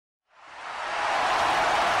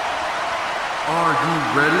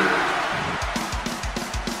ready?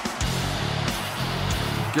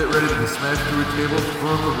 Get ready to be smashed through a table,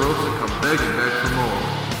 throw up the ropes, and come begging back for more.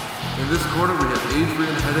 In this corner, we have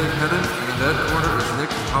Adrian Headache Hedden, and in that corner is Nick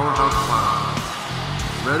Powerhouse Clown.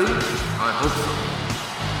 Ready? I hope so.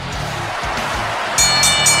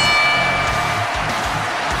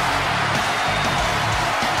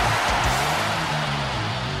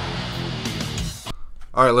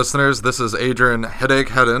 All right, listeners, this is Adrian Headache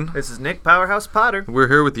Hedden. This is Nick Powerhouse Potter. We're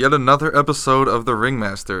here with yet another episode of The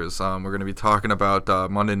Ringmasters. We're going to be talking about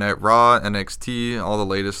Monday Night Raw, NXT, all the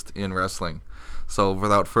latest in wrestling. So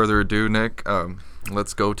without further ado, Nick,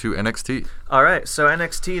 let's go to NXT. All right, so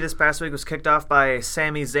NXT this past week was kicked off by a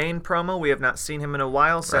Sami Zayn promo. We have not seen him in a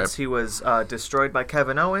while since he was destroyed by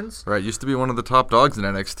Kevin Owens. Right, used to be one of the top dogs in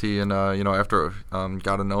NXT, and after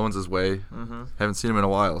got in Owens' way, haven't seen him in a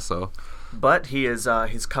while, so... But he is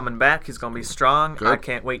he's coming back. He's going to be strong. Good. I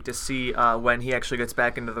can't wait to see when he actually gets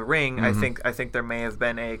back into the ring. I think there may have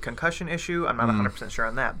been a concussion issue. I'm not 100% sure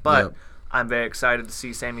on that, but I'm very excited to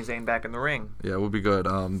see Sami Zayn back in the ring. Yeah, it will be good.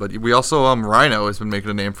 But we also Rhino has been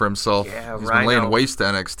making a name for himself. Yeah, he's Rhino. Been laying waste to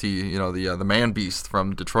NXT. The man beast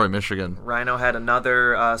from Detroit, Michigan. Rhino had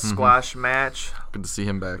another squash match. Good to see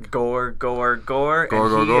him back. Gore.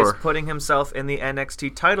 And he is putting himself in the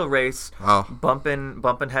NXT title race. Wow. Bumping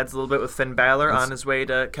heads a little bit with Finn Balor on his way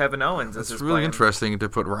to Kevin Owens. It's really interesting to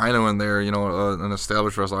put Rhino in there. An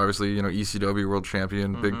established wrestler, obviously. ECW world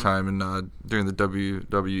champion, big time, and during the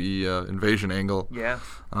WWE invasion angle. Yeah.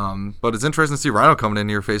 But it's interesting to see Rhino coming in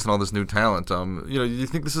here facing all this new talent. You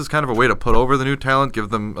think this is kind of a way to put over the new talent, give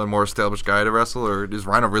them a more established guy to wrestle, or is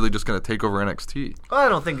Rhino really just going to take over NXT? Well, I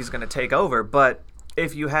don't think he's going to take over, but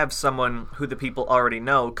if you have someone who the people already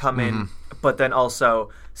know come in, but then also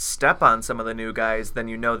step on some of the new guys, then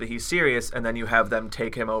you know that he's serious, and then you have them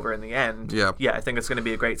take him over in the end. Yeah, I think it's going to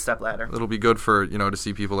be a great stepladder. It'll be good for, to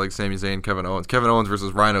see people like Sami Zayn, Kevin Owens. Kevin Owens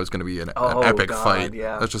versus Rhino is going to be an epic fight.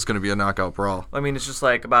 Yeah. That's just going to be a knockout brawl. I mean, it's just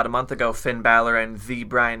like about a month ago, Finn Balor and the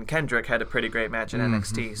Brian Kendrick had a pretty great match in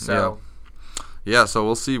NXT. So yeah, so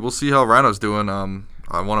we'll see how Rhino's doing.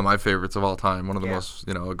 One of my favorites of all time, one of the most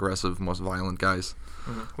aggressive, most violent guys.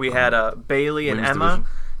 We had Bayley and Emma division.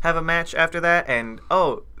 have a match after that, and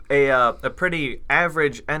a pretty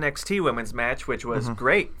average NXT women's match, which was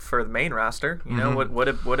great for the main roster. Would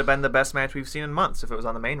have been the best match we've seen in months if it was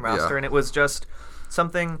on the main roster, and it was just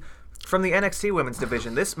something from the NXT women's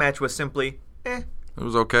division. This match was simply It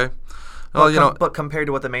was okay. But compared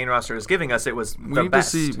to what the main roster is giving us, it was the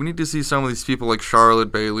best. We need to see some of these people like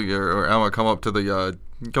Charlotte, Bayley, or Emma come up to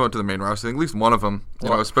the main roster. I think at least one of them,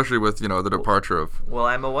 especially with the departure of. Well,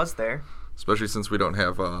 Emma was there. Especially since we don't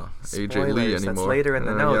have AJ Spoilers, Lee anymore. That's later in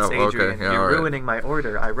the notes, Adrian. You're ruining my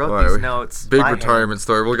order. I wrote these notes. Big retirement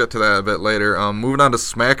story. We'll get to that a bit later. Moving on to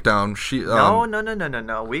SmackDown.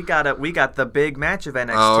 No. We got the big match of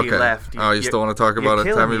NXT left. You still want to talk about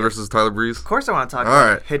it? Tammy versus Tyler Breeze? Of course I want to talk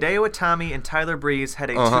about it. Hideo Itami and Tyler Breeze had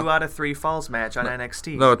a 2 out of 3 falls match on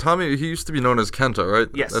NXT. No, Tommy, he used to be known as Kenta, right?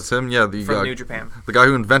 Yes. That's him? Yeah. From New Japan. The guy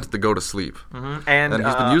who invented the go to sleep. And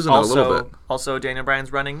he's been using it a little bit. Also, Daniel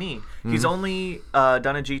Bryan's running knee. He's only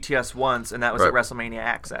done a GTS once, and that was at WrestleMania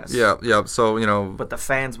Access. Yeah. So but the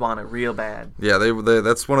fans want it real bad. Yeah, they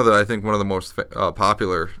that's one of the most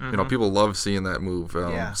popular. People love seeing that move.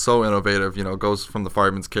 So innovative. Goes from the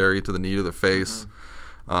fireman's carry to the knee to the face.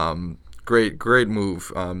 Great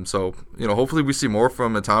move. So hopefully we see more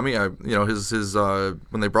from Itami. His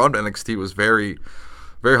when they brought him to NXT was very,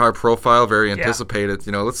 very high profile, very anticipated.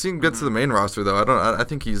 Let's see him get to the main roster though. I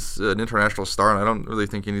think he's an international star, and I don't really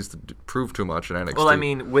think he needs to prove too much in NXT. Well, I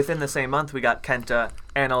mean, within the same month we got Kenta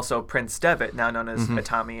and also Prince Devitt, now known as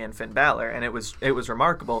Itami and Finn Balor, and it was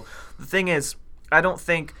remarkable. The thing is, I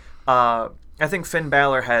think Finn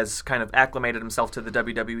Balor has kind of acclimated himself to the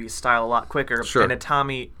WWE style a lot quicker, Sure. and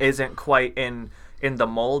Itami isn't quite in the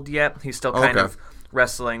mold yet. He's still kind of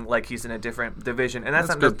wrestling like he's in a different division, and that's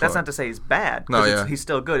not to say he's bad. He's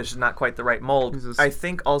still good. It's just not quite the right mold. I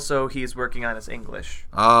think also he's working on his English.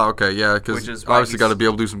 Okay, yeah, because obviously got to be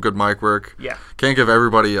able to do some good mic work. Yeah, can't give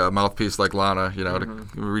everybody a mouthpiece like Lana, to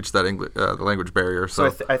reach that the language barrier. So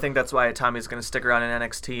I think that's why Itami's going to stick around in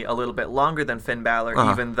NXT a little bit longer than Finn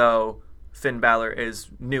Balor, even though Finn Balor is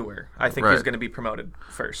newer. I think he's going to be promoted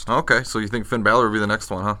first. Okay, so you think Finn Balor will be the next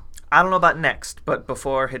one, huh? I don't know about next, but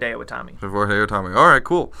before Hideo Itami. All right,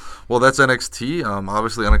 cool. Well, that's NXT.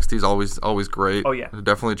 Obviously, NXT is always great. Oh yeah, it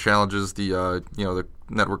definitely challenges the the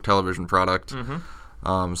network television product.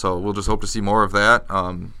 So we'll just hope to see more of that.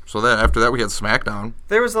 So then after that we had SmackDown.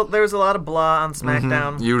 There was a lot of blah on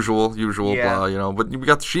SmackDown. Usual blah, But we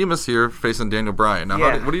got Sheamus here facing Daniel Bryan. Now,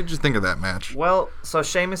 what did you think of that match? Well, so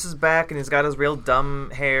Sheamus is back and he's got his real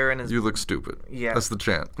dumb hair and his. You look stupid. Yeah, that's the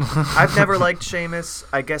chant. I've never liked Sheamus.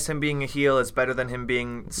 I guess him being a heel is better than him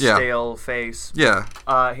being stale face. Yeah.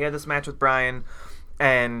 He had this match with Bryan,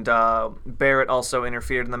 and Barrett also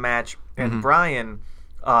interfered in the match, and Bryan.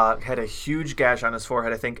 Had a huge gash on his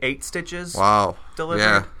forehead. I think 8 stitches. Wow.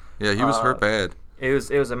 Delivered. Yeah. He was hurt bad. It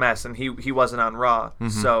was a mess, and he wasn't on Raw.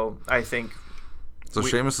 So I think. So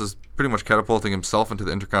Sheamus is pretty much catapulting himself into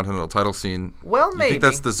the Intercontinental title scene. Well, maybe. You think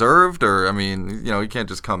that's deserved, or I mean, you can't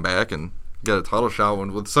just come back and get a title shot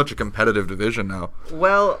with such a competitive division now.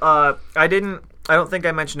 Well, I don't think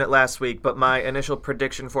I mentioned it last week, but my initial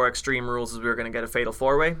prediction for Extreme Rules is we were going to get a Fatal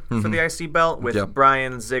 4-Way for the IC belt with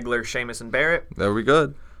Bryan, Ziggler, Sheamus, and Barrett. There we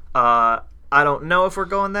go. I don't know if we're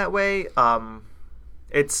going that way.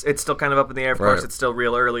 It's still kind of up in the air. Of course, it's still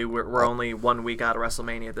real early. We're only 1 week out of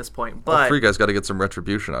WrestleMania at this point. But all 3 guys got to get some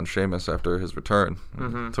retribution on Sheamus after his return.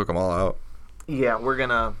 Took them all out. Yeah,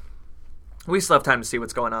 we still have time to see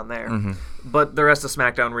what's going on there. But the rest of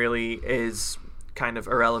SmackDown really is kind of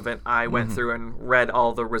irrelevant. I went through and read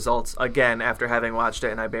all the results again after having watched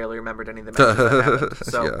it, and I barely remembered any of the matches that happened.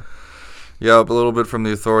 So. Yeah, a little bit from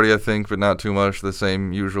the Authority, I think, but not too much. The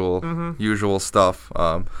same usual stuff.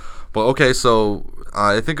 But okay, so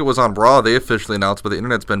I think it was on Raw they officially announced, but the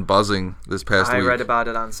internet's been buzzing this past week. I read about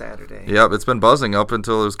it on Saturday. Yep, it's been buzzing up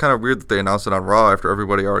until it was kind of weird that they announced it on Raw after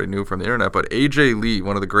everybody already knew from the internet. But AJ Lee,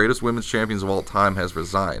 one of the greatest women's champions of all time, has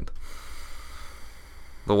resigned.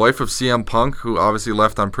 The wife of CM Punk, who obviously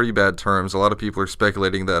left on pretty bad terms. A lot of people are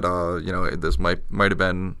speculating that this might have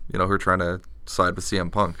been her trying to side with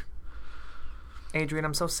CM Punk. Adrian,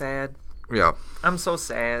 I'm so sad. Yeah. I'm so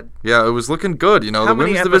sad. Yeah, it was looking good. The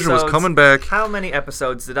women's division was coming back. How many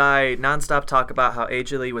episodes did I nonstop talk about how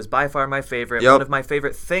AJ Lee was by far my favorite, one of my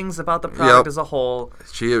favorite things about the product as a whole.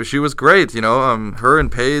 She was great, her and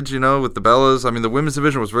Paige, with the Bellas. I mean, the women's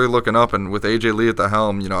division was really looking up, and with AJ Lee at the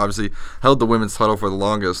helm, obviously held the women's title for the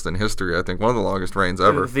longest in history. I think one of the longest reigns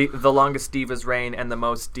ever. The longest Divas reign and the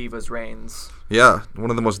most Divas reigns. Yeah, one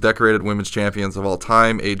of the most decorated women's champions of all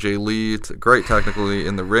time, AJ Lee, great technically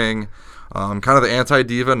in the ring. Kind of the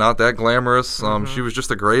anti-diva, not that glamorous. She was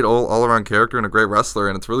just a great all-around character and a great wrestler,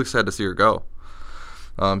 and it's really sad to see her go.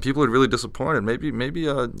 People are really disappointed. Maybe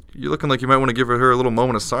you're looking like you might want to give her a little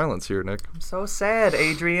moment of silence here, Nick. I'm so sad,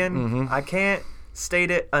 Adrian. I can't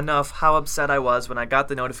state it enough how upset I was when I got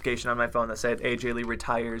the notification on my phone that said AJ Lee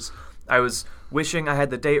retires. I was wishing I had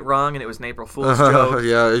the date wrong and it was an April Fool's joke.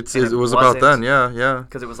 Yeah, it was about then. Yeah.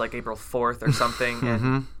 Because it was like April 4th or something,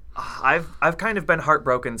 and I've kind of been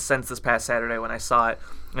heartbroken since this past Saturday when I saw it,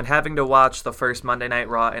 and having to watch the first Monday Night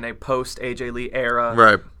Raw in a post AJ Lee era.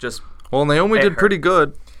 Right. Well, Naomi did pretty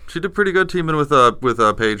good. She did pretty good teaming with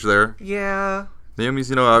Paige there. Yeah.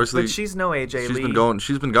 Naomi's, obviously. But she's no AJ Lee.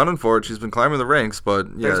 She's been gunning for it. She's been climbing the ranks, but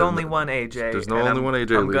yeah. There's only one AJ. There's only one AJ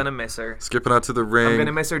Lee. I'm gonna miss her. Skipping out to the ring. I'm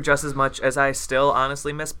gonna miss her just as much as I still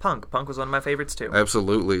honestly miss Punk. Punk was one of my favorites too.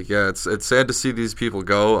 Absolutely, yeah. It's sad to see these people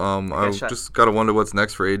go. I just gotta wonder what's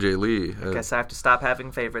next for AJ Lee. I guess I have to stop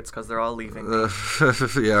having favorites because they're all leaving.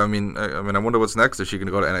 Yeah, I mean, I wonder what's next. Is she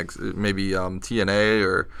gonna go to NXT, maybe TNA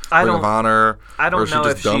or Ring of Honor? I don't know. Or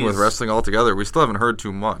is she just done with wrestling altogether? We still haven't heard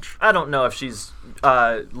too much. I don't know if she's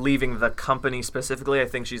leaving the company specifically. I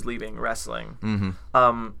think she's leaving wrestling.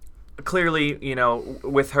 Clearly,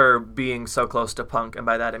 with her being so close to Punk, and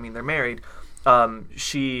by that I mean they're married,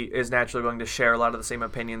 she is naturally going to share a lot of the same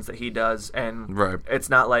opinions that he does, and it's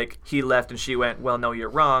not like he left and she went, well, no, you're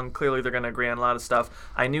wrong. Clearly they're going to agree on a lot of stuff.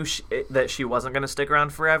 I knew that she wasn't going to stick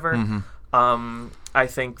around forever. I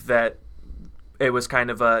think that it was kind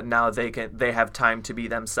of a now they have time to be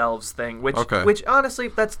themselves thing, which honestly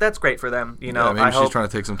that's great for them. Yeah, maybe she's trying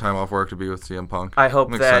to take some time off work to be with CM Punk. I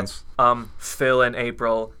hope that Phil and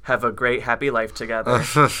April have a great happy life together,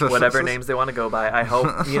 whatever names they want to go by. I hope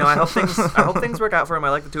I hope things work out for them. I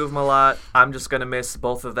like the two of them a lot. I'm just gonna miss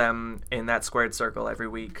both of them in that squared circle every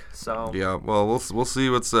week. So yeah, well we'll see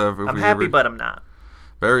what's. I'm happy, but I'm not.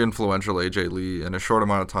 Very influential AJ Lee in a short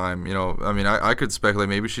amount of time. I mean, I could speculate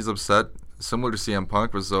maybe she's upset. Similar to CM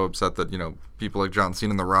Punk, was so upset that people like John Cena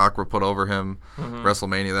and The Rock were put over him,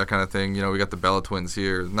 WrestleMania, that kind of thing. We got the Bella Twins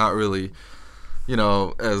here, not really,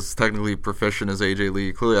 as technically proficient as AJ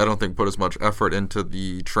Lee. Clearly, I don't think put as much effort into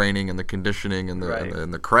the training and the conditioning and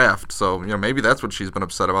the craft. So maybe that's what she's been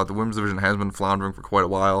upset about. The women's division has been floundering for quite a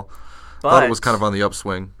while. Thought it was kind of on the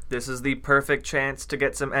upswing. This is the perfect chance to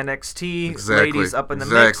get some NXT ladies up in the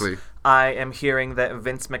mix. I am hearing that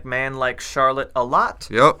Vince McMahon likes Charlotte a lot.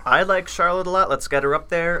 Yep. I like Charlotte a lot. Let's get her up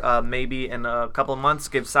there. Maybe in a couple of months,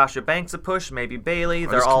 give Sasha Banks a push. Maybe Bayley.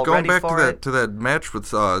 They're all ready for it. Going back to that match with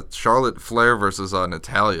Charlotte Flair versus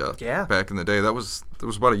Natalya. Yeah. Back in the day, that was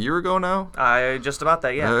about a year ago now. Just about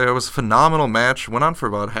that. Yeah. It was a phenomenal match. Went on for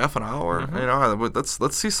about half an hour.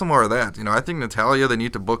 Let's see some more of that. I think Natalya, they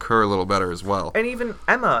need to book her a little better as well. And even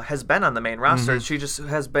Emma has been on the main roster. She just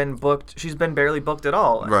has been booked. She's been barely booked at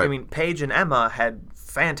all. Right. I mean, Paige and Emma had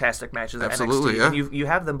fantastic matches at Absolutely, NXT. yeah. And you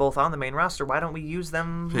have them both on the main roster. Why don't we use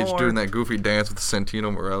them more? Paige doing that goofy dance with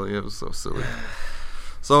Santino Morelli. It was so silly.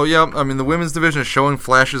 So, yeah, I mean, the women's division is showing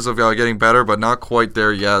flashes of getting better, but not quite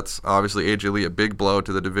there yet. Obviously, AJ Lee, a big blow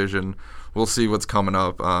to the division. We'll see what's coming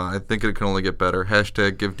up. I think it can only get better.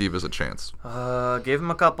 Hashtag give Divas a chance. Give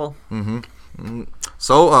them a couple.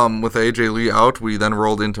 So, with AJ Lee out, we then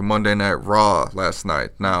rolled into Monday Night Raw last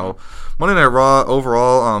night. Now, Monday Night Raw,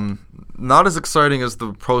 overall, not as exciting as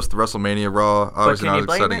the post-WrestleMania Raw. Obviously not as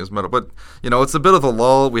exciting as Metal. But, it's a bit of a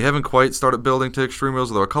lull. We haven't quite started building to Extreme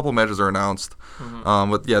Rules, although a couple matches are announced.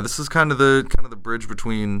 But, yeah, this is kind of the bridge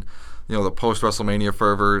between the post-WrestleMania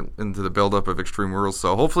fervor into the build-up of Extreme Rules.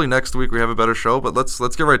 So hopefully next week we have a better show, but let's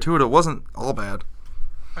get right to it. It wasn't all bad.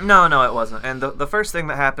 No, it wasn't. And the first thing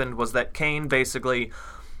that happened was that Kane basically,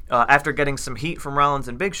 after getting some heat from Rollins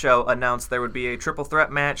and Big Show, announced there would be a triple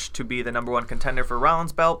threat match to be the number one contender for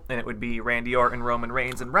Rollins' belt, and it would be Randy Orton, Roman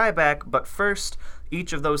Reigns, and Ryback. But first,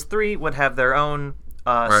 each of those three would have their own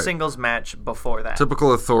singles match before that.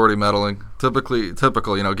 Typical authority meddling.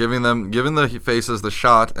 Typical, giving the faces the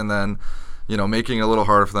shot and then, making it a little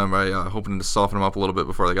harder for them by hoping to soften them up a little bit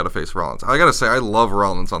before they got to face Rollins. I got to say, I love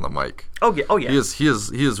Rollins on the mic. Oh yeah. He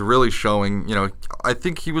is really showing, I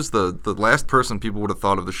think he was the last person people would have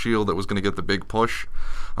thought of the Shield that was going to get the big push.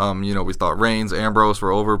 We thought Reigns, Ambrose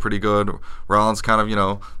were over pretty good. Rollins kind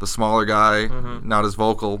of, the smaller guy, not as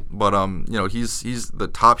vocal, but he's the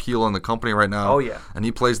top heel in the company right now. Oh yeah. And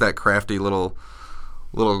he plays that crafty little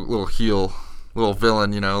heel, little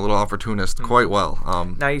villain, little opportunist quite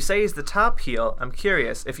well. Now you say he's the top heel. I'm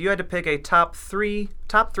curious, if you had to pick a top three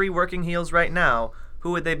working heels right now,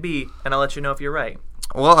 who would they be? And I'll let you know if you're right.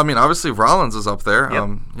 Well, I mean, obviously Rollins is up there. Yep,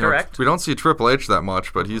 correct. We don't see Triple H that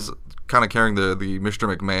much, but he's kind of carrying the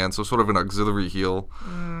Mr. McMahon, so sort of an auxiliary heel.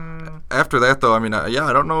 After that, though, I mean, I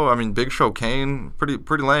don't know. I mean, Big Show, Kane,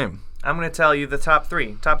 pretty lame. I'm going to tell you the top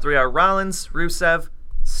three. Top three are Rollins, Rusev,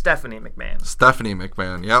 Stephanie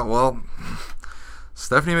McMahon. Yeah, well,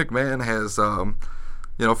 Stephanie McMahon has,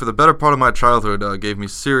 for the better part of my childhood, gave me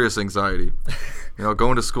serious anxiety.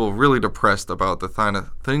 Going to school really depressed about the kind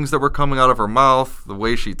of things that were coming out of her mouth, the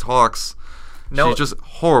way she talks. She's just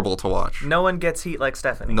horrible to watch. No one gets heat like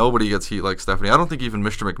Stephanie. Nobody gets heat like Stephanie. I don't think even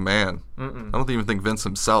Mr. McMahon. I don't even think Vince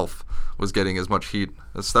himself was getting as much heat.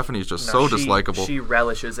 Stephanie's just so dislikable. She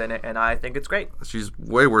relishes in it, and I think it's great. She's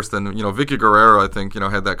way worse than, Vicky Guerrero, I think,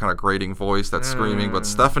 had that kind of grating voice, that screaming. But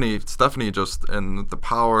Stephanie just, and the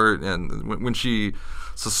power, and when she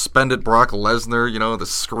suspended Brock Lesnar, the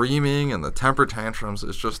screaming and the temper tantrums,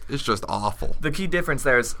 it's just awful. The key difference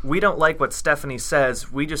there is we don't like what Stephanie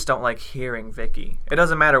says, we just don't like hearing Vicky. It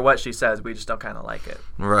doesn't matter what she says, we just don't kind of like it.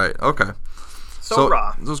 Right, okay. So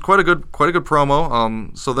Raw. It was quite a good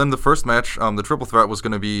promo. So then the first match, the triple threat was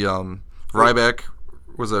going to be Ryback.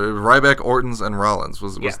 Was it Ryback, Orton's, and Rollins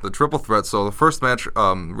was the triple threat. So the first match,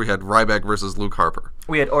 we had Ryback versus Luke Harper.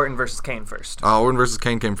 We had Orton versus Kane first. Orton versus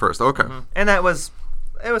Kane came first. Okay. And it was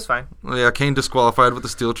fine. Yeah, Kane disqualified with the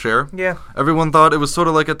steel chair. Yeah. Everyone thought it was sort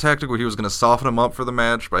of like a tactic where he was going to soften him up for the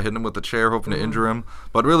match by hitting him with the chair, hoping to injure him.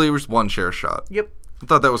 But really, it was one chair shot. Yep. I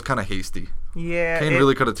thought that was kind of hasty. Yeah. Kane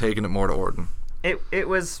really could have taken it more to Orton. It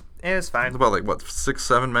was fine. It was about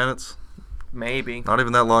 6-7 minutes. Maybe. Not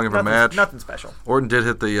even that long of a match. Nothing special. Orton did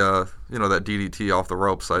hit the that DDT off the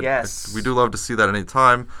ropes. Yes. We do love to see that any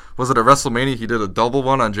time. Was it at WrestleMania? He did a double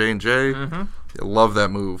one on J&J. I love that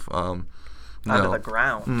move. Onto the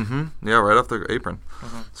ground. Yeah, right off the apron.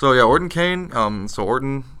 So yeah, Orton Kane. So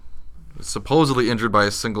Orton supposedly injured by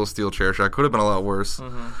a single steel chair shot. Could have been a lot worse.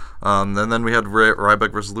 And then we had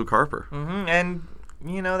Ryback versus Luke Harper. And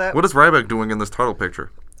that. What is Ryback doing in this title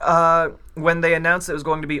picture? When they announced it was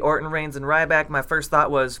going to be Orton, Reigns, and Ryback, my first thought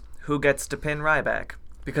was, who gets to pin Ryback?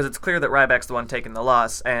 Because it's clear that Ryback's the one taking the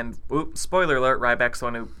loss, and spoiler alert, Ryback's the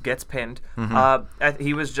one who gets pinned.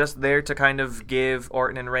 He was just there to kind of give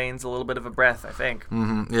Orton and Reigns a little bit of a breath, I think.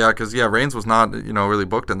 Yeah, because Reigns was not really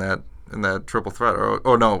booked in that triple threat.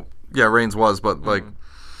 Or no, yeah, Reigns was, but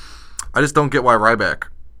I just don't get why Ryback.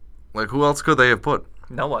 Who else could they have put?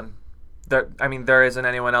 No one. there isn't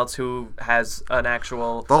anyone else who has an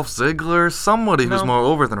actual... Dolph Ziggler, somebody who's more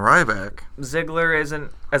over than Ryback. Ziggler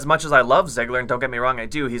isn't... As much as I love Ziggler, and don't get me wrong, I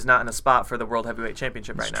do, he's not in a spot for the World Heavyweight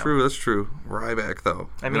Championship right now. That's true. Ryback, though.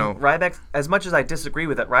 Ryback, as much as I disagree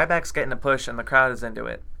with it, Ryback's getting a push, and the crowd is into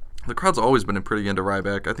it. The crowd's always been pretty into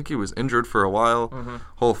Ryback. I think he was injured for a while. Mm-hmm.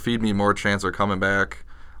 Whole feed me more chance of coming back.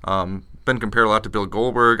 Been compared a lot to Bill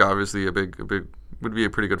Goldberg. Obviously, would be a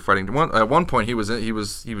pretty good fighting. At one point, he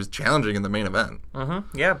was challenging in the main event.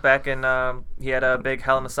 Mm-hmm. Yeah, back in he had a big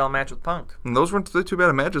Hell in a Cell match with Punk. And those weren't too bad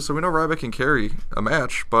of matches, so we know Ryback can carry a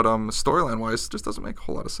match. But storyline wise, just doesn't make a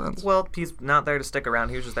whole lot of sense. Well, he's not there to stick around.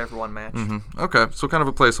 He was just there for one match. Mm-hmm. Okay, so kind of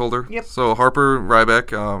a placeholder. Yep. So Harper,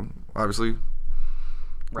 Ryback, obviously.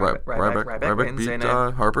 Ryback wins beat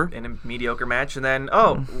Harper in a mediocre match, and then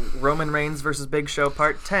Roman Reigns versus Big Show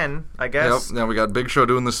Part 10, I guess. Yep. Now we got Big Show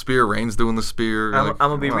doing the spear, Reigns doing the spear. I'm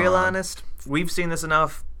gonna be real honest. We've seen this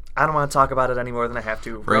enough. I don't want to talk about it any more than I have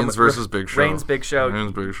to. Reigns versus Big Show. Reigns, Big Show.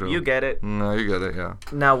 Reigns, Big Show. You get it. No, you get it. Yeah.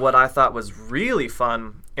 Now, what I thought was really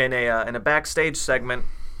fun in a backstage segment,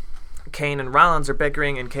 Kane and Rollins are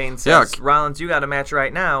bickering, and Kane says, "Rollins, you got a match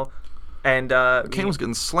right now." And Kane was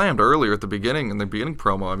getting slammed earlier at the beginning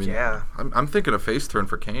promo. I mean, yeah. I'm thinking a face turn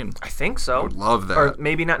for Kane. I think so. I would love that. Or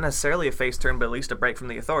maybe not necessarily a face turn, but at least a break from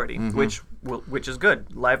the Authority, which is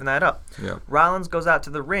good. Liven that up. Yeah. Rollins goes out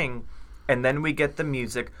to the ring, and then we get the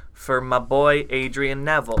music for my boy Adrian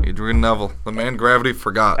Neville. The man Gravity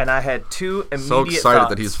forgot. And I had two immediate thoughts. So excited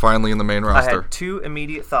that he's finally in the main roster. I had two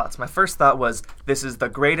immediate thoughts. My first thought was, this is the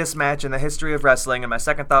greatest match in the history of wrestling, and my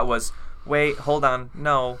second thought was, wait, hold on,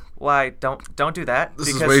 no, why? Don't do that. This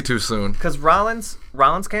is way too soon. Because Rollins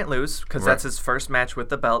can't lose, because that's his first match with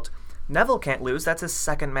the belt. Neville can't lose. That's his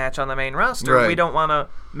second match on the main roster. Right. We don't want to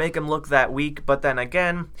make him look that weak, but then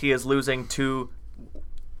again, he is losing to,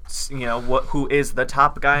 who is the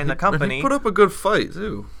top guy in the company. He put up a good fight,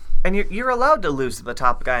 too. And you're allowed to lose to the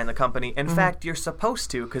top guy in the company. In fact, you're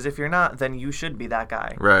supposed to, because if you're not, then you should be that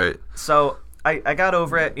guy. Right. So I got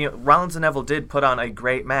over it. Rollins and Neville did put on a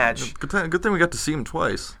great match. Good thing we got to see him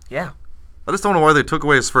twice. Yeah. I just don't know why they took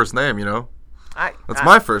away his first name, That's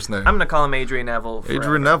my first name. I'm going to call him Adrian Neville.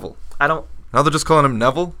 Adrian Neville. Now they're just calling him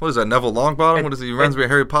Neville? What is that, Neville Longbottom? What is he? He reminds me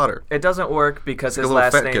of Harry Potter. It doesn't work because his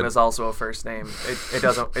last name is also a first name.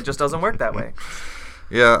 It just doesn't work that way.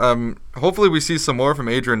 Yeah, hopefully we see some more from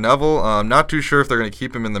Adrian Neville. I'm not too sure if they're going to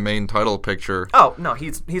keep him in the main title picture. Oh, no,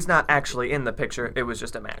 he's not actually in the picture. It was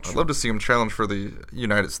just a match. I'd love to see him challenge for the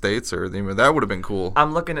United States, or that would have been cool.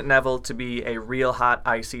 I'm looking at Neville to be a real hot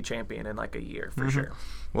IC champion in like a year, for sure.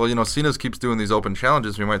 Well, Cena keeps doing these open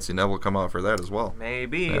challenges. We might see Neville come out for that as well.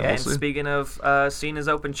 Maybe. Yeah, and speaking of Cena's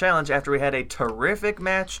open challenge, after we had a terrific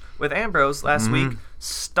match with Ambrose last week,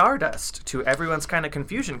 Stardust, to everyone's kind of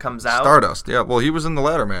confusion, comes out. Stardust, yeah. Well, he was in the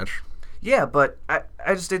ladder match. Yeah, but I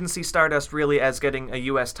just didn't see Stardust really as getting a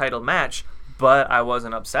U.S. title match, but I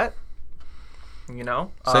wasn't upset.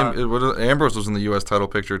 Ambrose was in the U.S. title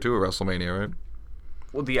picture, too, at WrestleMania, right?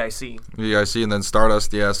 Well, the IC. The IC and then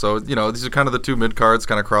Stardust, yeah. So, these are kind of the two mid-cards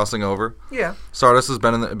kind of crossing over. Yeah. Stardust has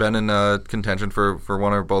been in contention for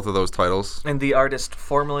one or both of those titles. And the artist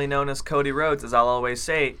formerly known as Cody Rhodes, as I'll always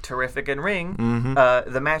say, terrific in ring.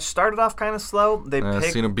 The match started off kind of slow.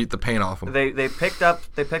 Cena beat the paint off him. They picked up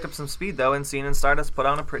some speed, though, and Cena and Stardust put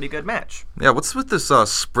on a pretty good match. Yeah, what's with this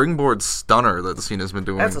springboard stunner that Cena's been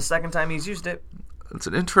doing? That's the second time he's used it. It's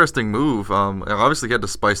an interesting move. Obviously, he had to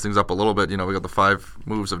spice things up a little bit. We got the 5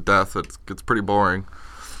 moves of death. It gets pretty boring.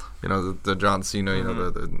 The John Cena,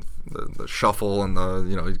 the shuffle, and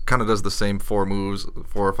he kind of does the same 4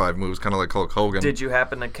 or 5 moves, kind of like Hulk Hogan. Did you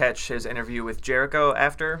happen to catch his interview with Jericho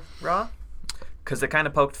after Raw? Because they kind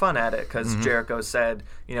of poked fun at it, because Jericho said,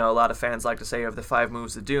 a lot of fans like to say you have the 5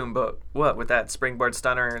 moves of doom, but what, with that springboard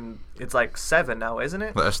stunner, and it's like 7 now, isn't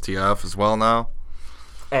it? The STF as well now.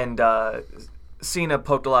 And Cena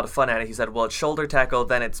poked a lot of fun at it. He said, well, it's shoulder tackle,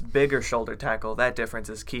 then it's bigger shoulder tackle. That difference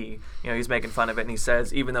is key. He's making fun of it, and he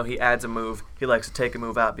says even though he adds a move, he likes to take a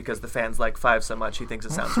move out because the fans like 5 so much, he thinks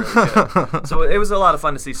it sounds really good. So it was a lot of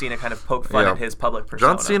fun to see Cena kind of poke fun at his public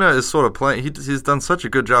persona. John Cena is sort of playing, he's done such a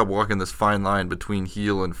good job walking this fine line between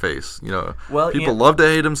heel and face. People love to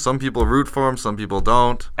hate him, some people root for him, some people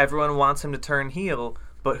don't. Everyone wants him to turn heel,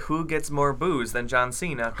 but who gets more boos than John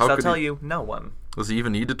Cena? Because I'll tell you, no one. Does he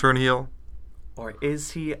even need to turn heel? Or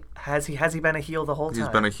has he been a heel the whole time? He's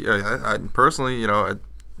been a heel. Personally, I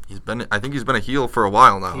think he's been a heel for a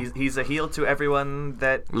while now. He's a heel to everyone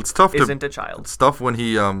that isn't a child. It's tough when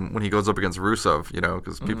he goes up against Rusev,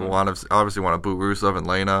 because people obviously want to boo Rusev and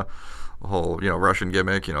Lena, the whole Russian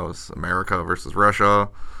gimmick, it's America versus Russia.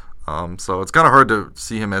 So it's kind of hard to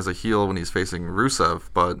see him as a heel when he's facing Rusev,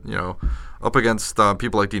 but up against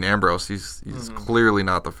people like Dean Ambrose, he's clearly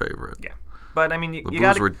not the favorite. Yeah. But, I mean, the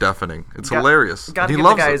boos were deafening. It's hilarious. Gotta give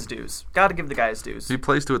the guys dues. Gotta give the guys dues. He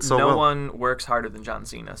plays to it so well. No one works harder than John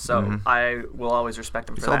Cena, so I will always respect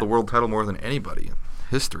him for that. He's held the world title more than anybody in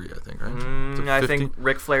history, I think, right? I think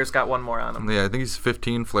Ric Flair's got one more on him. Yeah, I think he's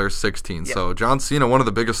 15, Flair's 16. Yeah. So John Cena, one of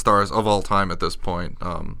the biggest stars of all time at this point.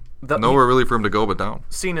 Nowhere really for him to go but down.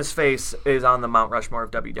 Cena's face is on the Mount Rushmore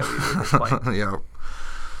of WWE at this point. Yeah.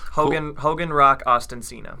 Hogan, Rock, Austin,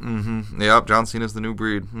 Cena. Yeah, John Cena's the new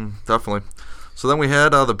breed. Definitely. So then we had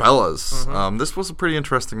the Bellas. This was a pretty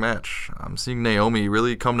interesting match. I'm seeing Naomi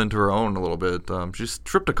really coming into her own a little bit. She's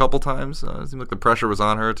tripped a couple times. It seemed like the pressure was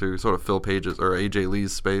on her to sort of fill Paige's or AJ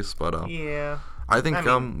Lee's space. But yeah, I think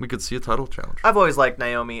we could see a title challenge. I've always liked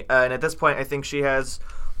Naomi, and at this point, I think she has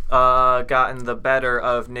gotten the better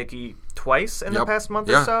of Nikki twice in the past month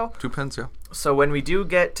or so. 2 pins, yeah. So when we do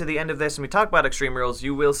get to the end of this and we talk about Extreme Rules,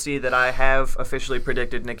 you will see that I have officially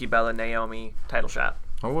predicted Nikki Bella Naomi title shot.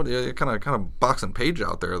 Oh, yeah, you're kind of boxing Paige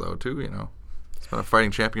out there though too. She's been a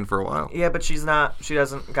fighting champion for a while. Yeah, but she's not. She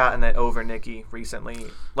hasn't gotten it over Nikki recently.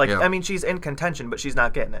 I mean, she's in contention, but she's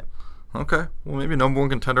not getting it. Okay, well maybe number one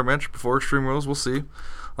contender match before Extreme Rules. We'll see.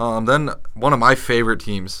 Then one of my favorite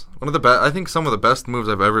teams, one of the best. I think some of the best moves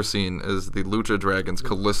I've ever seen is the Lucha Dragons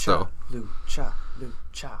Kalisto. Lucha.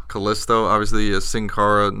 Kalisto, obviously, Sin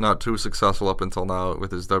Cara, not too successful up until now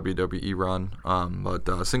with his WWE run.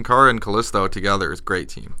 But Sin Cara and Kalisto together is a great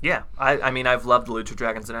team. Yeah, I mean, I've loved the Lucha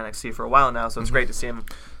Dragons in NXT for a while now, so it's great to see him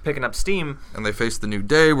picking up steam. And they face the New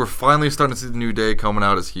Day. We're finally starting to see the New Day coming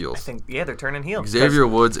out as heels. I think, they're turning heel. Xavier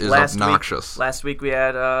Woods is obnoxious. Last week we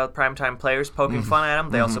had Primetime Players poking fun at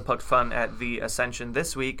him. They also poked fun at the Ascension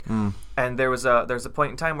this week. And there's a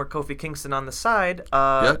point in time where Kofi Kingston on the side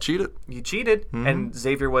cheated. He cheated, and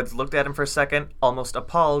Xavier Woods looked at him for a second, almost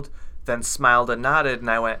appalled, then smiled and nodded, and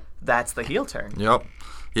I went, that's the heel turn. Yep.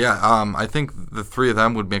 Yeah, I think the three of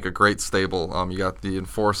them would make a great stable. You got the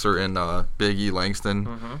Enforcer in Big E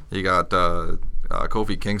Langston. You got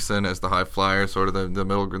Kofi Kingston as the high flyer, sort of the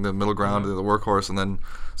middle ground, the workhorse, and then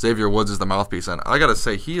Xavier Woods is the mouthpiece. And I gotta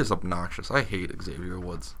say, he is obnoxious. I hate Xavier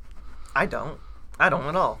Woods. I don't at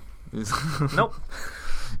all. Nope.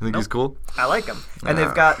 You think he's cool? I like him. And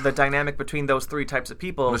they've got the dynamic between those three types of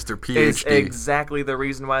people. Mr. PhD. Is exactly the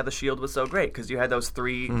reason why the Shield was so great, because you had those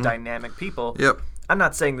three dynamic people. Yep. I'm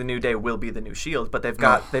not saying the New Day will be the new Shield, but they've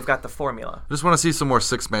got the formula. I just want to see some more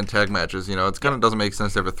 6-man tag matches. It kind of doesn't make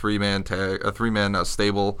sense to have a 3-man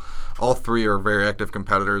stable. All three are very active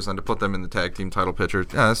competitors, and to put them in the tag team title picture,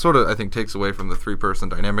 it sort of I think takes away from the 3-person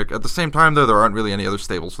dynamic. At the same time, though, there aren't really any other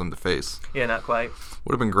stables for them to face. Yeah, not quite.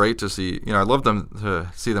 Would have been great to see. I'd love them to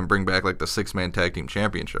see them bring back like the 6-man tag team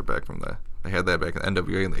championship back from they had that back in the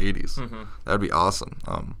NWA in the 80s. That'd be awesome.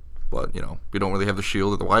 But we don't really have the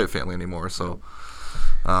Shield or the Wyatt family anymore, so.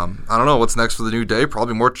 I don't know what's next for the New Day.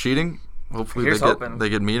 Probably more cheating. Hopefully they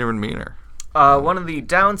get meaner and meaner. One of the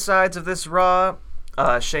downsides of this Raw,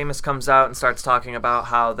 Sheamus comes out and starts talking about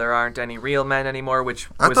how there aren't any real men anymore, which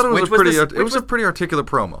I thought it was a pretty articulate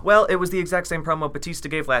promo. Well, it was the exact same promo Batista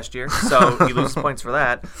gave last year, so he loses points for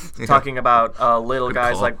that. Talking about little Good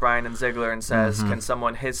guys call. Like Bryan and Ziggler, and says, can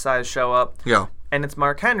someone his size show up? Yeah. And it's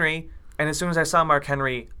Mark Henry. And as soon as I saw Mark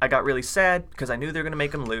Henry, I got really sad because I knew they were going to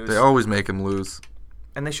make him lose. They always make him lose.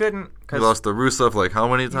 And they shouldn't. He lost to Rusev like how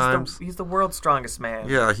many times? He's the world's strongest man.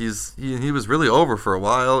 Yeah, he was really over for a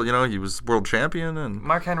while. He was world champion, and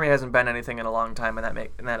Mark Henry hasn't been anything in a long time, and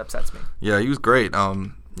that upsets me. Yeah, he was great. A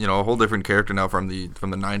whole different character now from the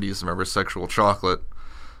 90s. Remember Sexual Chocolate?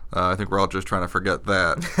 I think we're all just trying to forget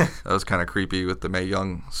that. That was kind of creepy with the Mae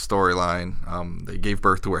Young storyline. They gave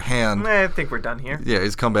birth to her hand. I think we're done here. Yeah,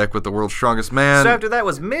 he's come back with the world's strongest man. So after that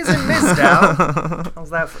was Miz and Mizdow. How's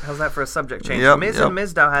that for a subject change? Yep, Miz and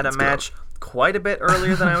Mizdow had a match quite a bit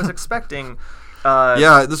earlier than I was expecting.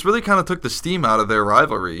 This really kind of took the steam out of their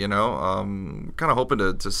rivalry, kind of hoping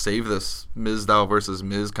to save this Mizdow versus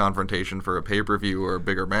Miz confrontation for a pay-per-view or a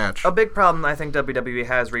bigger match. A big problem I think WWE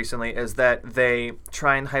has recently is that they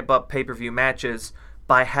try and hype up pay-per-view matches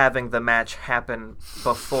by having the match happen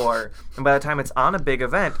before. And by the time it's on a big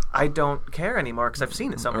event, I don't care anymore because I've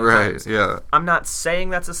seen it so many times. Right, yeah. I'm not saying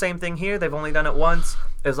that's the same thing here. They've only done it once.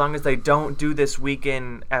 As long as they don't do this week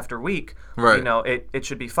in after week, right. It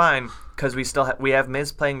should be fine because we still we have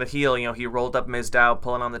Miz playing the heel. He rolled up Mizdow,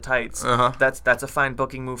 pulling on the tights. That's a fine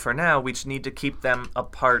booking move for now. We just need to keep them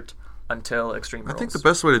apart until Extreme Rules. I think the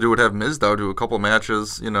best way to do it would have Mizdow do a couple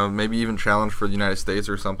matches, maybe even challenge for the United States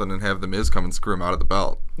or something, and have the Miz come and screw him out of the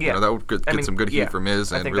belt. Yeah, that would get some good heat for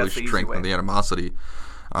Miz and really strengthen the animosity.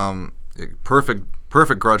 Perfect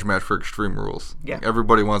perfect grudge match for Extreme Rules. Yeah. Like,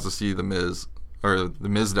 everybody wants to see the Miz or the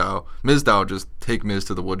Mizdow just take Miz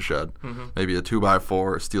to the woodshed. Maybe a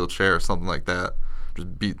 2x4, a steel chair, something like that.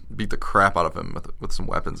 Just beat the crap out of him with some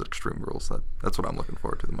weapons at Extreme Rules. That's what I'm looking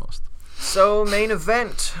forward to the most. So, main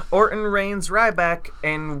event, Orton, Reigns, Ryback,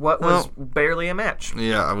 in what was barely a match.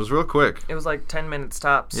 Yeah, it was real quick. It was like 10 minutes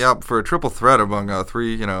tops. Yeah, for a triple threat among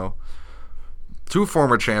two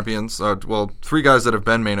former champions, three guys that have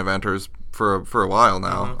been main eventers for a while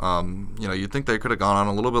now. You'd think they could have gone on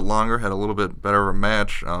a little bit longer, had a little bit better of a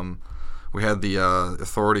match. We had the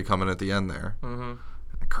Authority coming at the end there.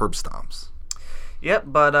 Curb stomps. Yep,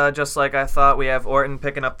 but just like I thought, we have Orton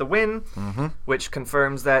picking up the win, which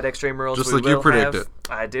confirms that Extreme Rules just we like will you predicted. have.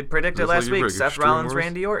 I did predict it last week. Seth Rollins,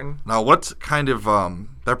 Randy Orton. Now, what kind of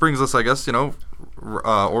that brings us? I guess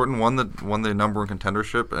Orton won the number one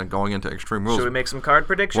contendership and going into Extreme Rules. Should we make some card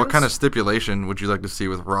predictions? What kind of stipulation would you like to see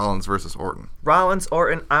with Rollins versus Orton? Rollins,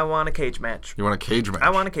 Orton. I want a cage match. You want a cage match? I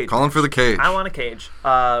want a cage. Calling match. for the cage. I want a cage.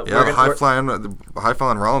 The high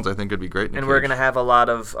flying Rollins, I think, would be great. And we're gonna have a lot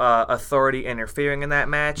of Authority interfering in that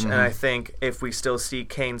match, and I think if we still see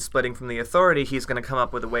Kane splitting from the Authority, he's gonna come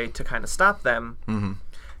up with a way to kind of stop them.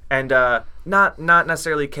 And not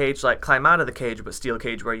necessarily cage like climb out of the cage, but steel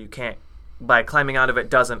cage where you can't. By climbing out of it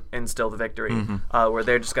doesn't instill the victory. Where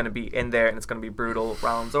they're just going to be in there and it's going to be brutal.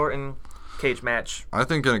 Rollins Orton cage match. I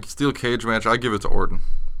think in a steel cage match, I give it to Orton.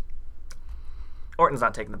 Orton's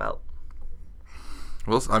not taking the belt.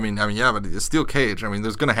 Well, I mean, yeah, but a steel cage. I mean,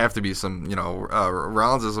 there's going to have to be some.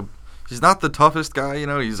 Rollins he's not the toughest guy.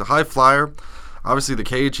 He's a high flyer. Obviously, the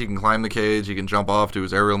cage, he can climb the cage, he can jump off, do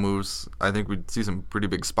his aerial moves. I think we'd see some pretty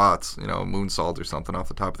big spots, moonsault or something off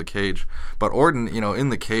the top of the cage. But Orton, in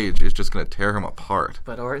the cage is just going to tear him apart.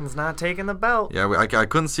 But Orton's not taking the belt. Yeah, I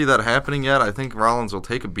couldn't see that happening yet. I think Rollins will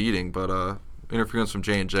take a beating, but interference from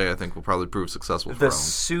J&J I think will probably prove successful for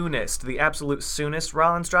Rollins. The absolute soonest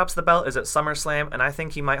Rollins drops the belt is at SummerSlam, and I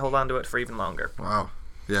think he might hold on to it for even longer. Wow.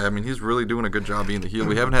 Yeah, I mean, he's really doing a good job being the heel.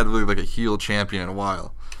 We haven't had really like a heel champion in a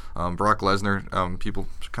while. Brock Lesnar, people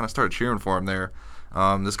kind of started cheering for him there.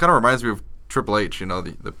 This kind of reminds me of Triple H,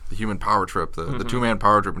 the human power trip, the two-man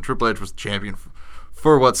power trip, and Triple H was champion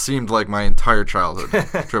for what seemed like my entire childhood.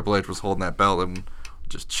 Triple H was holding that belt and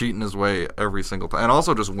just cheating his way every single time, and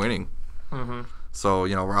also just winning. So,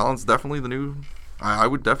 Rollins definitely the new. I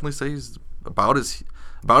would definitely say he's about as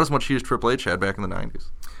much heat as Triple H had back in the 90s.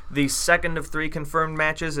 The second of 3 confirmed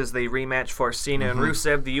matches is the rematch for Cena and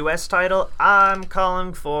Rusev, the U.S. title. I'm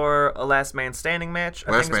calling for a last man standing match.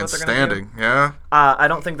 Last man standing, yeah. I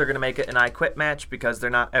don't think they're going to make it an I quit match because they're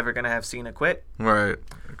not ever going to have Cena quit. Right.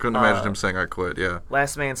 I couldn't imagine him saying I quit, yeah.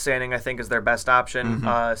 Last man standing, I think, is their best option.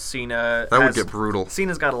 Cena. That would get brutal.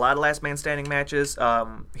 Cena's got a lot of last man standing matches.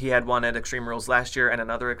 He had one at Extreme Rules last year and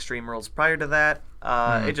another Extreme Rules prior to that.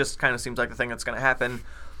 It just kind of seems like the thing that's going to happen.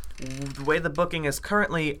 The way the booking is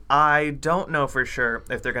currently, I don't know for sure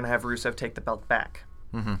if they're going to have Rusev take the belt back.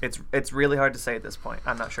 It's really hard to say at this point.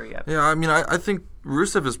 I'm not sure yet. Yeah, I mean, I think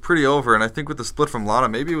Rusev is pretty over, and I think with the split from Lana,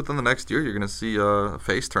 maybe within the next year you're going to see a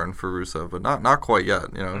face turn for Rusev, but not quite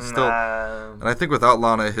yet. Still. And I think without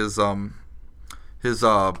Lana, Rusev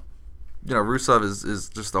is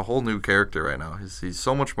just a whole new character right now. He's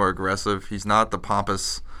so much more aggressive. He's not the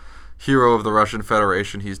pompous hero of the Russian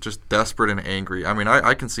Federation. He's just desperate and angry. I mean,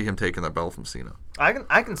 I can see him taking the belt from Cena.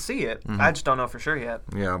 I can see it. I just don't know for sure yet.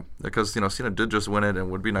 Yeah, because Cena did just win it, and it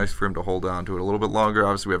would be nice for him to hold on to it a little bit longer.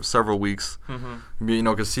 Obviously, we have several weeks.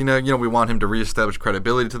 Because Cena, we want him to reestablish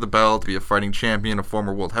credibility to the belt, to be a fighting champion, a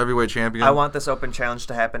former world heavyweight champion. I want this open challenge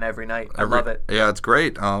to happen every night. I love it. Yeah, it's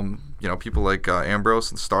great. People like Ambrose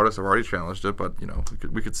and Stardust have already challenged it, but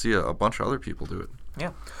we could see a bunch of other people do it.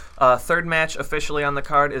 Yeah. Third match officially on the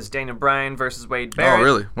card is Daniel Bryan versus Wade Barrett. Oh,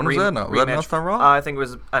 really? When was that announced? Was that announced on Raw? I think it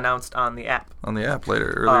was announced on the app. On the app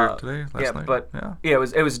earlier today, last night.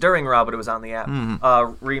 It was during Raw, but it was on the app.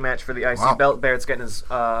 Rematch for the IC belt. Barrett's getting his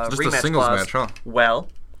just rematch a singles clause. match, huh? Well,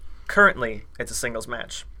 currently it's a singles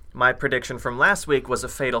match. My prediction from last week was a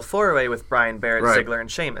fatal 4-way with Bryan, Barrett, Ziggler, and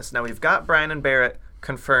Sheamus. Now we've got Bryan and Barrett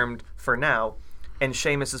confirmed for now. In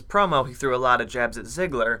Sheamus' promo, he threw a lot of jabs at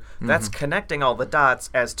Ziggler. That's connecting all the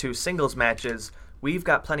dots as 2 singles matches. We've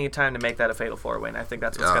got plenty of time to make that a fatal 4-way, and I think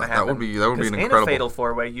that's what's going to happen. That would be an incredible. In a fatal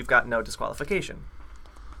 4-way, you've got no disqualification.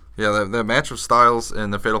 Yeah, the match of styles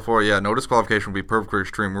in the fatal 4, no disqualification would be perfect for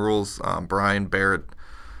Extreme Rules. Bryan, Barrett,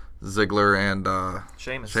 Ziggler, and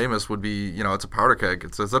Sheamus would be, it's a powder keg.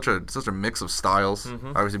 It's such a mix of styles.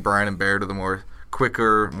 Obviously, Bryan and Barrett are the more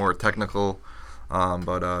quicker, more technical,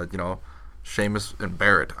 but Sheamus and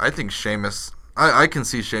Barrett. I think Sheamus I can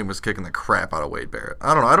see Sheamus kicking the crap out of Wade Barrett.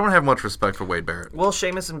 I don't know. I don't have much respect for Wade Barrett. Well,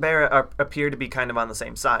 Sheamus and Barrett appear to be kind of on the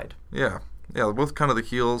same side. Yeah. Yeah, they're both kind of the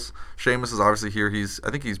heels. Sheamus is obviously here.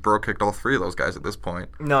 I think he's bro kicked all three of those guys at this point.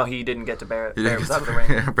 No, he didn't get to Barrett. Barrett was out of the ring.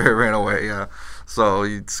 Barrett ran away, yeah. So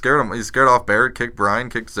he scared him. He scared off Barrett, kicked Bryan,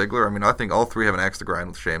 kicked Ziggler. I mean, I think all three have an axe to grind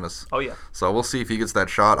with Sheamus. Oh, yeah. So we'll see if he gets that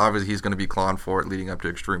shot. Obviously, he's going to be clawing for it leading up to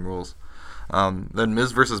Extreme Rules. Then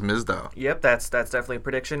Miz versus Mizdow. Yep, that's definitely a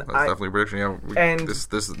prediction. That's definitely a prediction. Yeah, and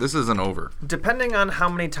this isn't over. Depending on how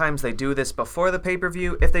many times they do this before the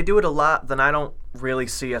pay-per-view, if they do it a lot, then I don't really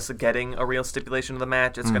see us getting a real stipulation of the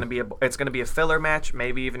match. It's going to be a filler match,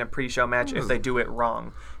 maybe even a pre-show match if they do it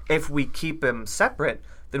wrong. If we keep them separate,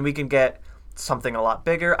 then we can get something a lot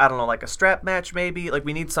bigger. I don't know, like a strap match maybe. Like,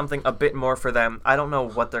 we need something a bit more for them. I don't know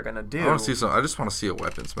what they're gonna do. I just want to see a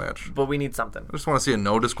weapons match. But we need something. I just want to see a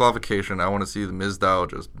no disqualification. I want to see the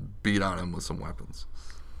Mizdow just beat on him with some weapons.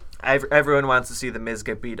 Everyone wants to see the Miz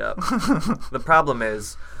get beat up. The problem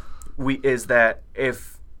is that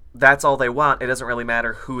if that's all they want, it doesn't really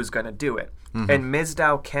matter who's gonna do it. Mm-hmm. And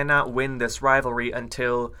Mizdow cannot win this rivalry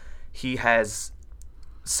until he has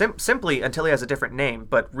simply until he has a different name,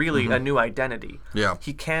 but really a new identity. Yeah.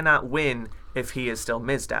 He cannot win if he is still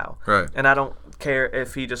Mizdow. Right. And I don't care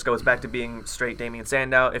if he just goes back to being straight Damien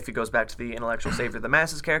Sandow, if he goes back to the intellectual savior of the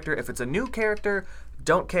masses character. If it's a new character,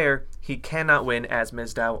 don't care. He cannot win as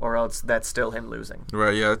Mizdow, or else that's still him losing.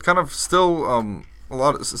 Right, yeah. It's kind of still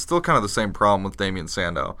it's still kind of the same problem with Damien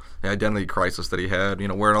Sandow. The identity crisis that he had,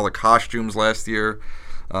 wearing all the costumes last year,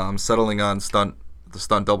 settling on the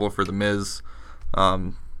stunt double for The Miz.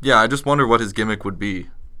 I just wonder what his gimmick would be.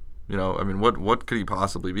 What could he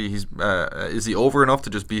possibly be? Is he over enough to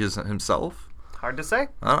just be himself? Hard to say.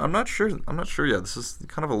 I'm not sure. yet. This is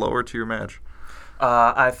kind of a lower tier match.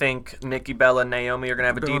 I think Nikki Bella and Naomi are going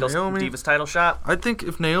to have a Divas title shot. I think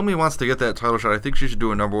if Naomi wants to get that title shot, I think she should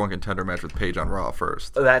do a number one contender match with Paige on Raw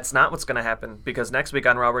first. That's not what's going to happen, because next week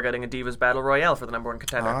on Raw we're getting a Divas Battle Royale for the number one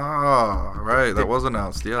contender. Ah, right. That was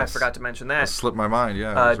announced, yes. I forgot to mention that. It slipped my mind,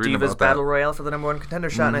 yeah. Divas Battle Royale for the number one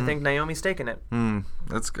contender shot, and I think Naomi's taking it.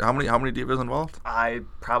 That's how many Divas involved?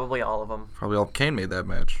 Probably all of them. Probably all. Kane made that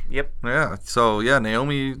match. Yep. Yeah, so,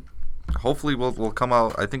 Naomi hopefully will come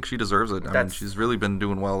out. I think she deserves it. I mean, she's really been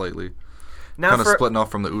doing well lately. Now kind of splitting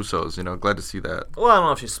off from the Usos, glad to see that. Well, I don't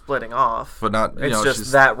know if she's splitting off. But not, it's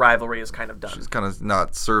just that rivalry is kind of done. She's kind of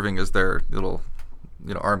not serving as their little,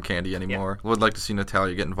 arm candy anymore. Yeah. Would like to see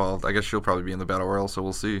Natalya get involved. I guess she'll probably be in the Battle Royal, so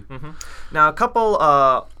we'll see. Mm-hmm. Now, a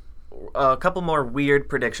couple more weird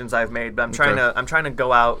predictions I've made, but I'm trying to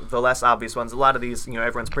go out the less obvious ones. A lot of these,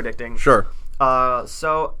 everyone's predicting. Sure.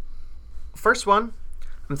 So, first one,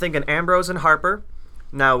 I'm thinking Ambrose and Harper.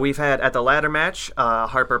 Now, we've had, at the ladder match,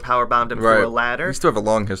 Harper powerbombed him through a ladder. We still have a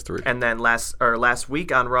long history. And then last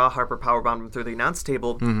week on Raw, Harper powerbombed him through the announce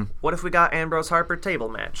table. Mm-hmm. What if we got Ambrose-Harper table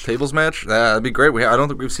match? Tables match? That'd be great. I don't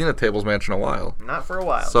think we've seen a tables match in a while. Not for a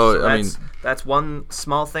while. So that's one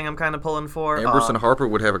small thing I'm kind of pulling for. Ambrose and Harper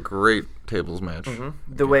would have a great tables match.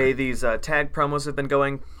 Mm-hmm. The way these tag promos have been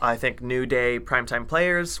going, I think New Day Primetime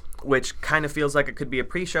Players, which kind of feels like it could be a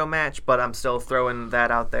pre-show match, but I'm still throwing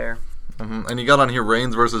that out there. Mm-hmm. And you got on here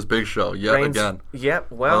Reigns versus Big Show again.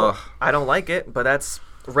 Yep. Well, I don't like it, but that's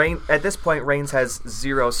Reigns. At this point, Reigns has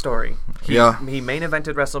zero story. He main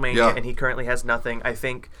evented WrestleMania, and he currently has nothing. I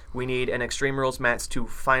think we need an Extreme Rules match to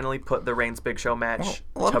finally put the Reigns Big Show match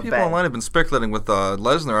a lot of people online have been speculating with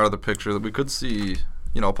Lesnar out of the picture that we could see,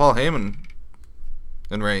 Paul Heyman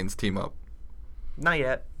and Reigns team up. Not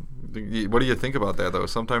yet. What do you think about that, though?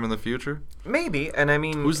 Sometime in the future? Maybe, and I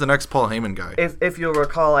mean... Who's the next Paul Heyman guy? If you'll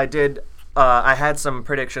recall, I had some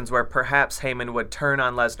predictions where perhaps Heyman would turn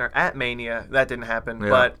on Lesnar at Mania. That didn't happen. Yeah.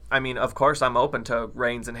 But, I mean, of course I'm open to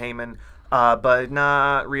Reigns and Heyman, but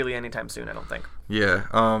not really anytime soon, I don't think. Yeah,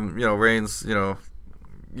 Reigns,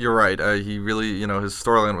 you're right. He really, his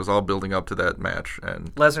storyline was all building up to that match,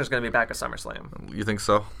 and Lesnar's going to be back at SummerSlam. You think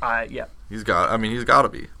so? Yeah. He's got to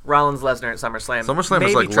be. Rollins, Lesnar at SummerSlam. SummerSlam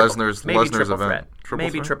is like Lesnar's event.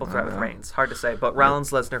 Maybe triple threat with Reigns. Hard to say, but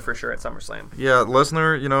Rollins, Lesnar for sure at SummerSlam. Yeah,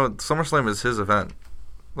 Lesnar. SummerSlam is his event.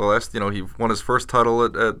 The last, he won his first title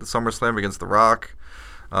at SummerSlam against The Rock.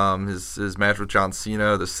 His match with John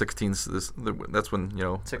Cena, that's when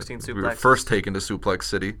 16 we were first taken to Suplex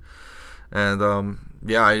City. And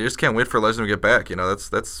I just can't wait for Lesnar to get back.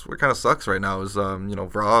 That's what kind of sucks right now is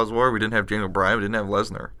Raw is war. We didn't have Daniel Bryan. We didn't have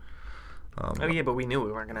Lesnar. But we knew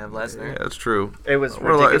we weren't going to have Lesnar. Yeah, that's true. It was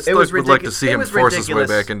ridiculous. We'd like to see him force his way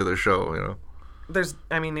back into the show.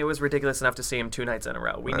 it was ridiculous enough to see him 2 nights in a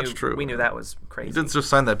row. We knew that was crazy. He did just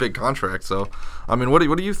sign that big contract, so I mean, what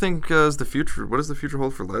do you think is the future? What does the future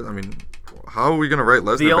hold for Lesnar? I mean, how are we going to write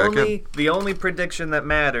Lesnar back in? The only prediction that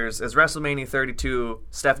matters is WrestleMania 32,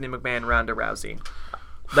 Stephanie McMahon, Ronda Rousey.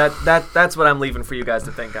 That's what I'm leaving for you guys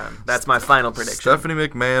to think on. That's my final prediction. Stephanie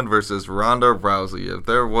McMahon versus Ronda Rousey. If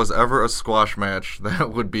there was ever a squash match,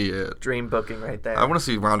 that would be it. Dream booking right there. I want to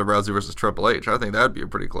see Ronda Rousey versus Triple H. I think that would be a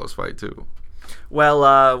pretty close fight, too.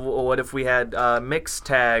 Well, what if we had mixed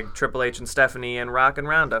tag Triple H and Stephanie and Rock and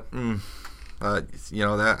Ronda? I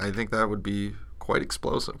think that would be quite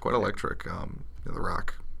explosive, quite electric. The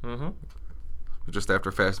Rock. Mm-hmm. Just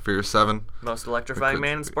after Fast and Furious 7. Most electrifying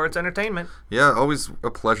man in sports entertainment. Yeah, always a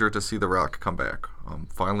pleasure to see The Rock come back.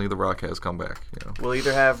 Finally, The Rock has come back. We'll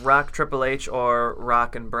either have Rock Triple H or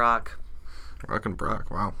Rock and Brock. Rock and Brock,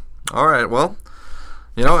 wow. All right, well,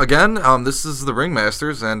 again, this is the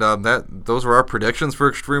Ringmasters, and those were our predictions for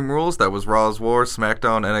Extreme Rules. That was Raw's War,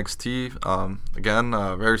 SmackDown, NXT. Again,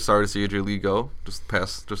 very sorry to see AJ Lee go.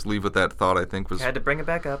 Just leave with that thought, I think. Had to bring it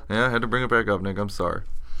back up. Yeah, I had to bring it back up, Nick. I'm sorry.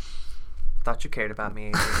 Thought you cared about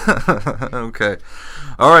me, AJ. Okay.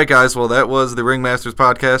 All right, guys. Well, that was the Ringmasters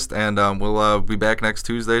podcast, and we'll be back next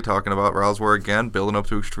Tuesday talking about Raw's War again, building up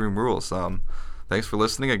to Extreme Rules. Thanks for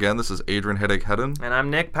listening. Again, this is Adrian Headache Hedden. And I'm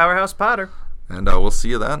Nick Powerhouse Potter. And we'll see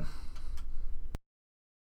you then.